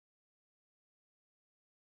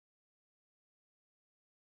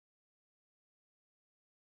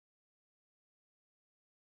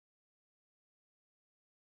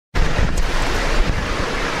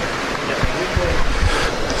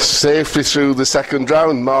Safely through the second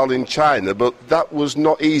round, Marlin China, but that was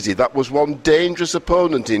not easy. That was one dangerous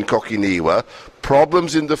opponent in Kokiniwa.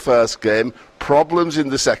 Problems in the first game, problems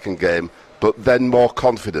in the second game, but then more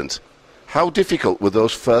confident. How difficult were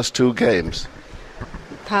those first two games?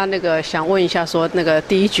 他想问一下，说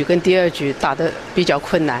第一局跟第二局打得比较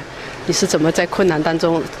困难，你是怎么在困难当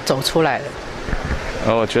中走出来的？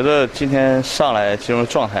我觉得今天上来进入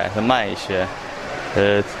状态是慢一些，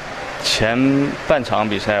前半场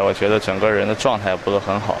比赛我觉得整个人的状态不是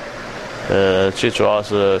很好，最主要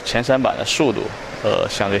是前三板的速度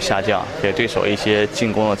相对下降，给对手一些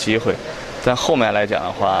进攻的机会。但后面来讲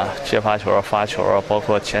的话，接发球、发球，包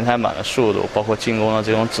括前三板的速度，包括进攻的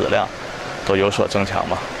这种质量，都有所增强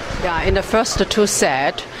吧。Yeah, in the first two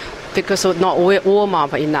set, because of not warm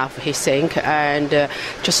up enough, he think, and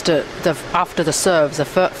just after the serves, the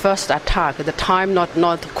first attack, the time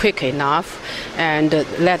not quick enough, and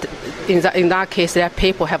let in that case, let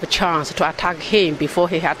people have a chance to attack him before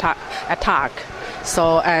he attack.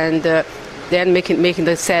 So and. Then making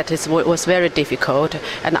the set was very difficult,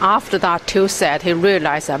 and after that two set, he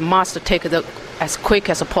realized I must take it as quick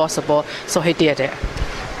as possible, so he did it.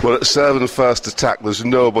 Well, at serve and first attack, there's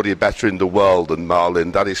nobody better in the world than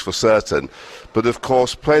Marlin, that is for certain. But of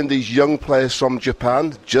course, playing these young players from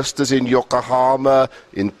Japan, just as in Yokohama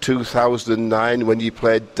in 2009 when you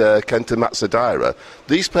played Kenta Matsudaira,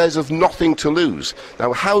 these players have nothing to lose.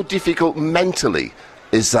 Now, how difficult mentally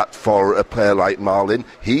is that for a player like Marlin?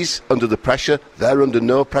 He's under the pressure, they're under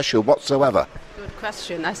no pressure whatsoever. Good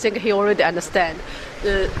question. I think he already understands.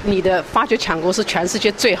 你的发球抢攻是全世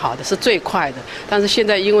界最好的，是最快的。但是现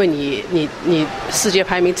在因为你世界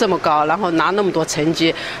排名这么高，然后拿那么多成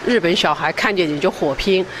绩，日本小孩看见你就火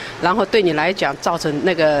拼，然后对你来讲造成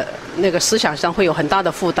那个思想上会有很大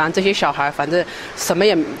的负担。这些小孩反正什么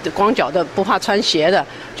也光脚的，不怕穿鞋的，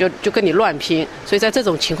就跟你乱拼。所以在这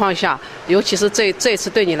种情况下，尤其是这次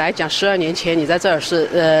对你来讲，12年前你在这儿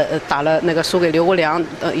是打了输给刘国梁，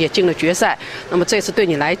也进了决赛。那么这次对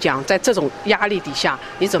你来讲，在这种压力底下，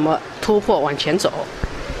你怎么突破往前走？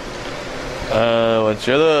我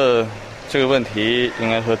觉得这个问题应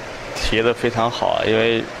该说提得非常好，因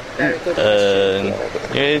为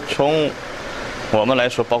从我们来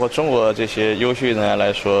说，包括中国这些优秀人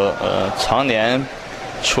来说，常年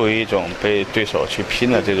处于一种被对手去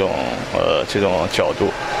拼的这种角度。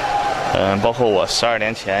包括我12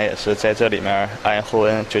年前也是在这里面，安彦后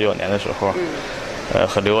恩99年的时候，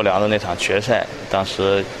和刘国梁的那场决赛，当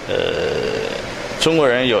时中国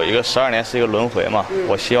人有一个12年是一个轮回嘛，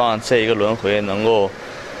我希望这一个轮回能够，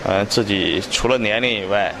自己除了年龄以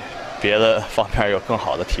外，别的方面有更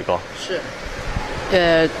好的提高。是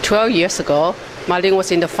，12 years ago, Marlin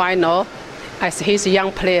was in the final. As he's a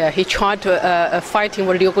young player, he tried to fighting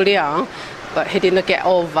with Liu Guoliang, but he didn't get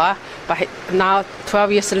over. But now,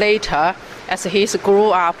 12 years later, as he's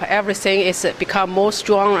grew up, everything is become more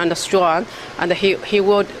strong and strong, and he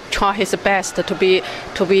will try his best to be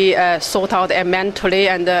sort out mentally,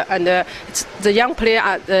 and the young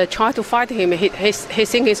player try to fight him. He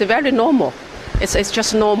think it's very normal. It's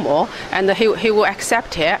just normal, and he will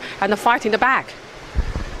accept it and fight in the back.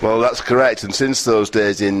 Well, that's correct. And since those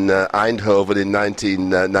days in Eindhoven in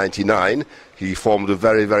 1999, he formed a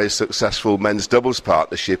very, very successful men's doubles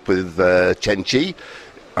partnership with Chen Qi.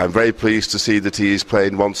 I'm very pleased to see that he is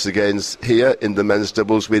playing once again here in the men's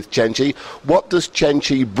doubles with Chen Qi. What does Chen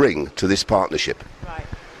Qi bring to this partnership? Right.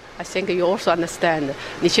 I think you also understand.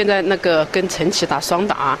 你现在跟陈琦打双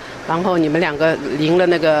打，然后你们两个赢了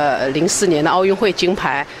04年的奥运会金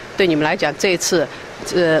牌，对你们来讲，这一次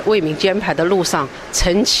卫冕金牌的路上，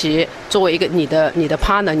陈琦作为一个你的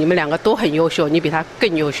partner， 你们两个都很优秀，你比他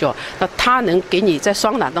更优秀。那他能给你在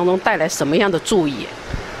双打当中带来什么样的注意？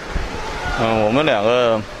我们两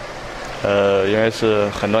个，因为是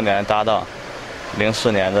很多年的搭档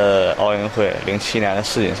，04年的奥运会，07年的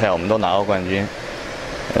世锦赛，我们都拿过冠军。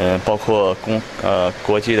包括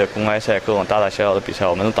国际的公开赛，各种大大小小的比赛，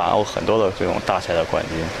我们都打过很多的这种大赛的冠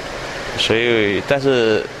军。所以，但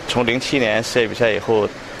是从07年世界比赛以后，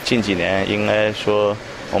近几年应该说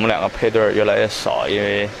我们两个配对越来越少，因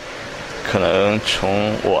为可能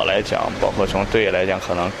从我来讲，包括从队来讲，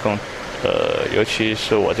可能更。尤其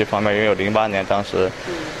是我这方面，因为有08年当时，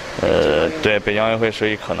对北京奥运会，所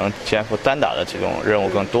以可能肩负单打的这种任务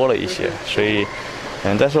更多了一些。所以，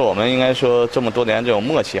但是我们应该说这么多年这种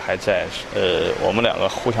默契还在，我们两个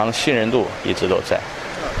互相的信任度一直都在。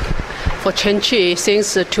For Chen Qi,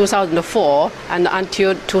 since 2004 and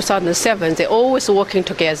until 2007, they're always working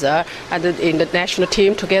together and in the national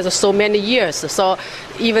team together so many years. So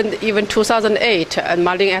even 2008,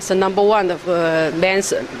 Marlin as the #1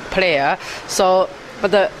 men's player. So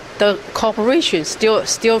but the cooperation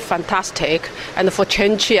still fantastic. And for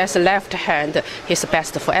Chen Qi as a left hand, he's the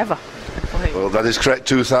best forever. Well, that is correct.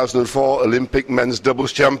 2004 Olympic men's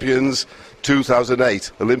doubles champions,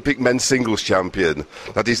 2008 Olympic men's singles champion.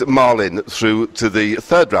 That is Marlin through to the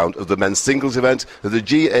third round of the men's singles event of the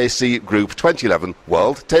GAC Group 2011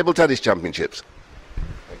 World Table Tennis Championships.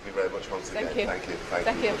 Thank you very much once again. Thank you. Thank you.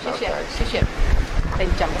 Thank you. 谢谢，谢谢。跟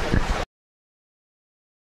你讲的很。